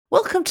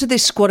Welcome to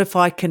this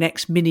Squadify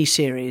Connects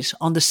mini-series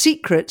on the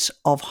secrets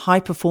of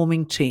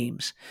high-performing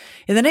teams.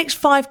 In the next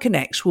 5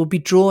 Connects, we'll be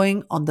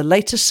drawing on the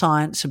latest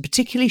science and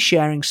particularly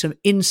sharing some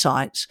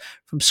insights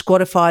from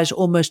Squadify's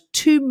almost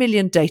 2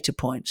 million data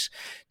points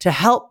to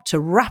help to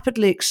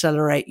rapidly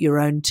accelerate your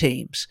own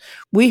teams.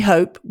 We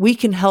hope we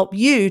can help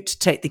you to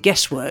take the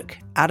guesswork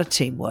out of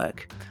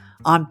teamwork.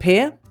 I'm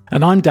Pia.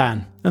 And I'm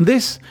Dan. And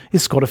this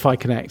is Squadify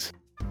Connect.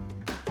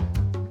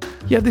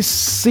 Yeah, this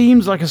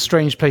seems like a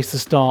strange place to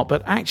start,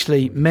 but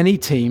actually many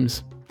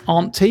teams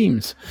aren't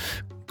teams.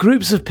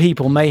 Groups of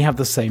people may have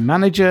the same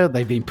manager,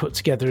 they've been put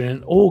together in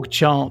an org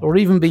chart, or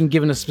even been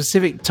given a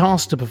specific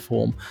task to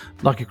perform,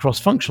 like a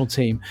cross-functional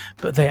team,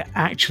 but they're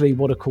actually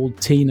what are called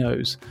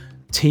TNOs,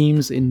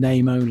 teams in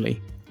name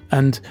only.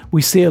 And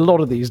we see a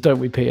lot of these, don't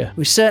we, Pia?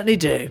 We certainly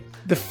do.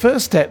 The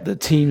first step that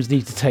teams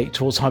need to take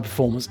towards high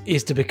performance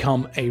is to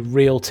become a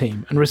real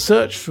team. And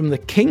research from the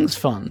King's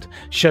Fund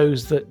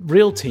shows that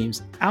real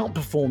teams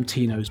outperform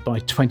TNOs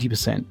by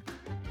 20%.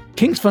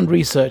 King's Fund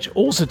research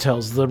also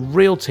tells us that a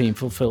real team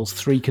fulfills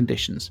 3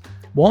 conditions.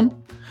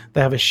 1,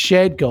 they have a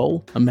shared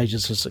goal and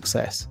measures for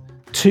success.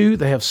 2,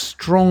 they have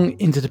strong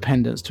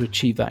interdependence to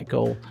achieve that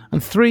goal.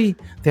 And 3,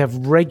 they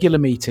have regular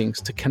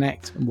meetings to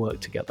connect and work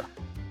together.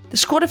 The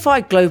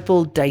Squadify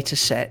Global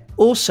Dataset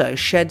also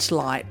sheds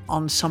light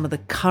on some of the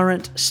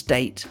current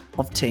state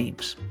of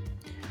teams.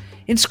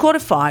 In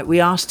Squadify, we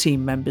ask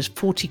team members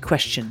 40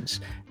 questions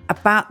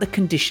about the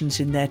conditions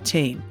in their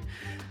team.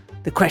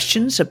 The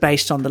questions are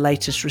based on the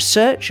latest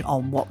research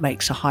on what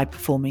makes a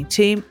high-performing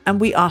team,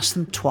 and we ask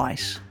them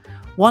twice.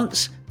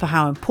 Once for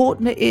how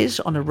important it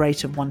is on a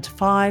rate of 1 to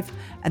 5,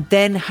 and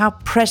then how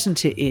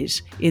present it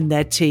is in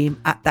their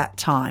team at that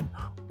time,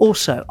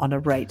 also on a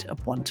rate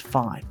of 1 to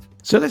 5.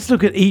 So let's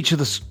look at each of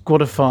the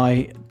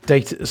Squadify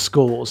data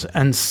scores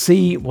and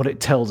see what it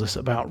tells us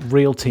about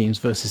real teams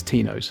versus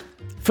TNOs.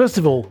 First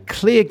of all,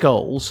 clear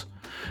goals.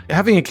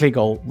 Having a clear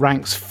goal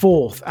ranks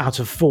 4th out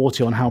of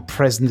 40 on how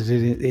present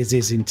it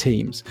is in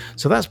teams.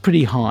 So that's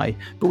pretty high,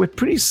 but we're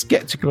pretty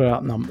skeptical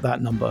about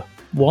that number.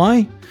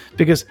 Why?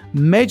 Because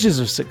measures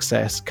of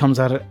success comes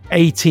out at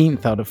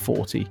 18th out of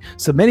 40.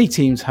 So many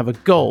teams have a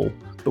goal,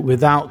 but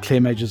without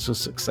clear measures of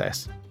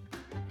success.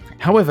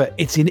 However,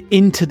 it's in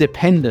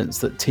interdependence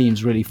that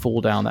teams really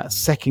fall down, that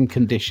second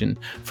condition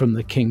from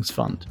the King's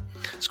Fund.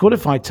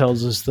 Squadify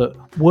tells us that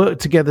work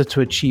together to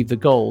achieve the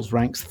goals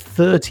ranks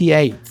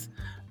 38th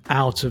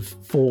out of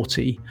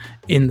 40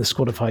 in the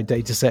Squadify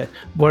dataset,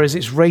 whereas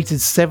it's rated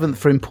 7th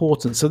for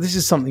importance. So this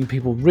is something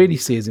people really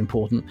see as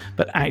important,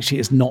 but actually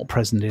it's not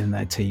present in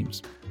their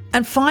teams.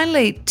 And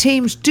finally,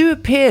 teams do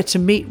appear to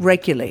meet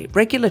regularly.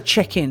 Regular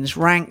check-ins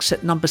ranks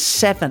at number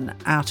 7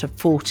 out of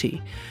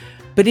 40.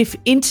 But if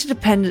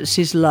interdependence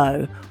is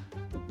low,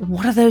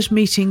 what are those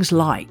meetings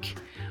like?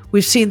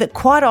 We've seen that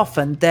quite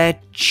often they're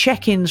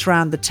check-ins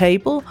round the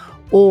table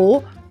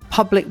or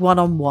public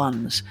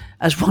one-on-ones,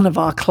 as one of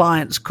our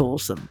clients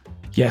calls them.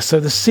 Yeah, so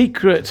the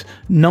secret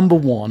number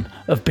 1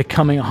 of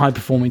becoming a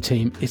high-performing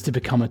team is to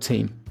become a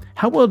team.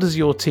 How well does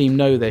your team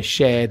know their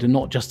shared and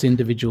not just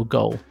individual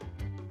goal?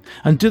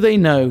 And do they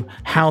know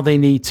how they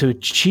need to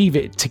achieve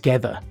it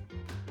together?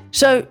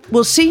 So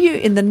we'll see you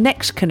in the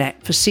next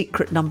Connect for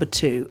secret number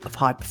 2 of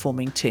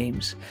high-performing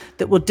teams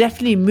that will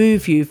definitely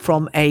move you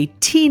from a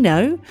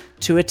TNO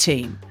to a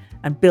team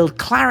and build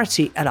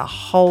clarity at a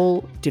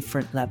whole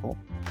different level.